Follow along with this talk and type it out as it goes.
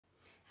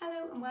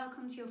and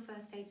welcome to your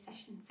first aid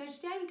session. So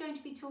today we're going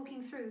to be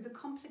talking through the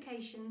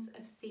complications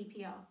of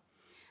CPR.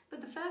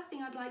 But the first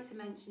thing I'd like to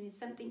mention is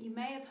something you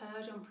may have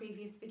heard on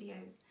previous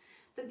videos,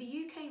 that the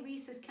UK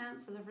Resus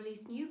Council have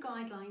released new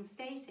guidelines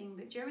stating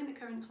that during the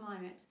current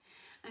climate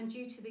and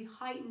due to the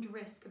heightened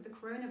risk of the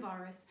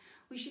coronavirus,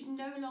 we should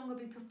no longer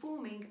be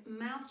performing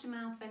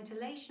mouth-to-mouth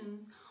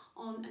ventilations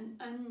on an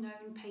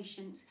unknown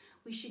patient.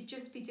 We should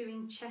just be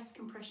doing chest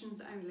compressions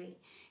only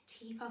to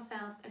keep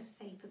ourselves as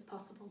safe as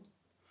possible.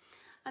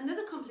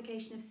 Another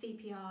complication of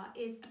CPR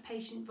is a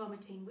patient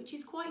vomiting, which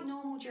is quite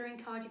normal during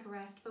cardiac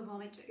arrest for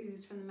vomit to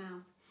ooze from the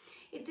mouth.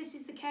 If this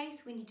is the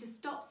case, we need to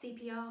stop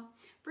CPR,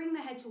 bring the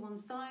head to one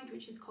side,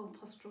 which is called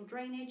postural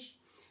drainage,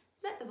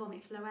 let the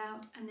vomit flow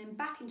out, and then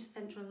back into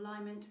central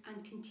alignment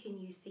and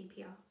continue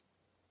CPR.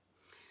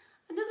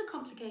 Another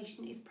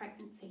complication is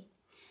pregnancy.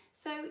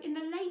 So in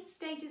the late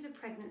stages of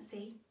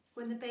pregnancy,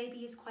 when the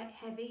baby is quite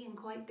heavy and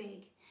quite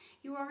big,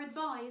 you are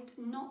advised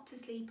not to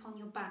sleep on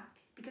your back,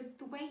 because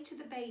the weight of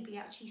the baby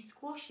actually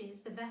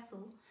squashes the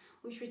vessel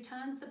which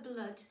returns the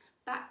blood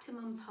back to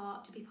mum's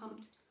heart to be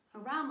pumped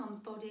around mum's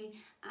body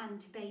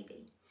and to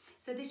baby.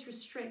 So this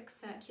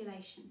restricts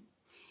circulation.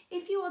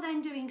 If you are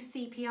then doing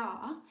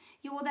CPR,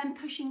 you are then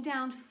pushing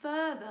down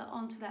further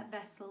onto that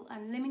vessel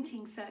and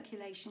limiting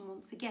circulation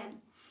once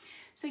again.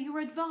 So you're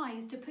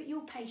advised to put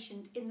your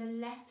patient in the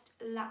left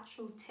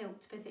lateral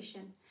tilt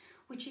position,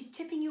 which is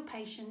tipping your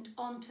patient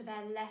onto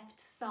their left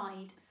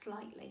side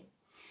slightly.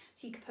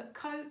 So you can put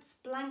coats,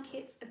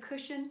 blankets, a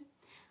cushion,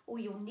 or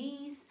your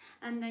knees,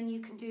 and then you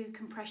can do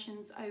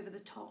compressions over the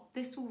top.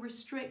 This will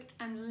restrict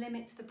and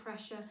limit the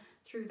pressure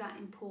through that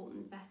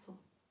important vessel.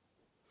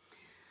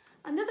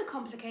 Another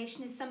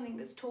complication is something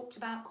that's talked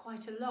about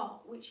quite a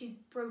lot, which is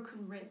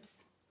broken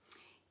ribs.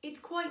 It's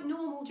quite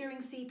normal during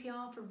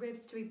CPR for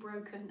ribs to be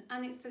broken,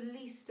 and it's the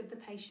least of the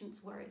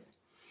patient's worries.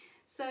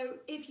 So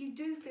if you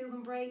do feel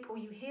them break or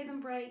you hear them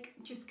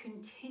break, just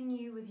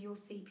continue with your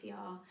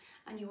CPR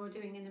and you are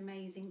doing an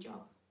amazing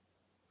job.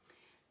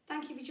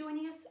 Thank you for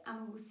joining us,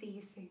 and we will see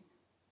you soon.